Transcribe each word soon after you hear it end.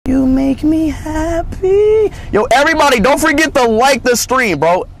You make me happy. Yo, everybody, don't forget to like the stream,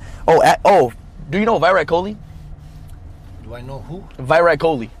 bro. Oh, do you know VIRAT Kohlli? Do I know who? VIRAT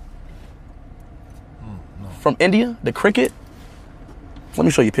Kohlli. No. From India, the cricket. Let me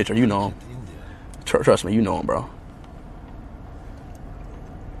show you a picture. You know him. India. Trust me, you know him, bro.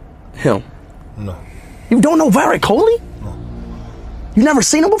 Him. No. You don't know VIRAT Kohlli? No. You never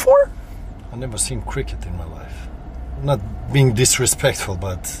seen him before? I've never seen cricket in my life. Not being disrespectful,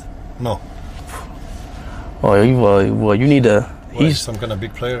 but no. Well, you need to. He's some kind of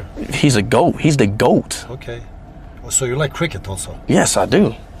big player. He's a GOAT. He's the GOAT. Okay. So you like cricket also? Yes, I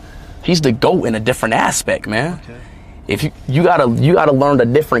do. He's the GOAT in a different aspect, man. Okay. If you gotta learn the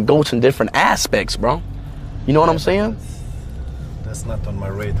different GOATs in different aspects, bro. You know what I'm saying? That's not on my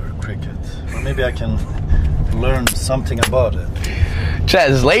radar, cricket. Or maybe I can learn something about it.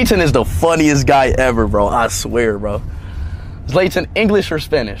 Chat, ZLATAN is the funniest guy ever, bro. I swear, bro. ZLATAN, English or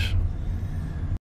Spanish?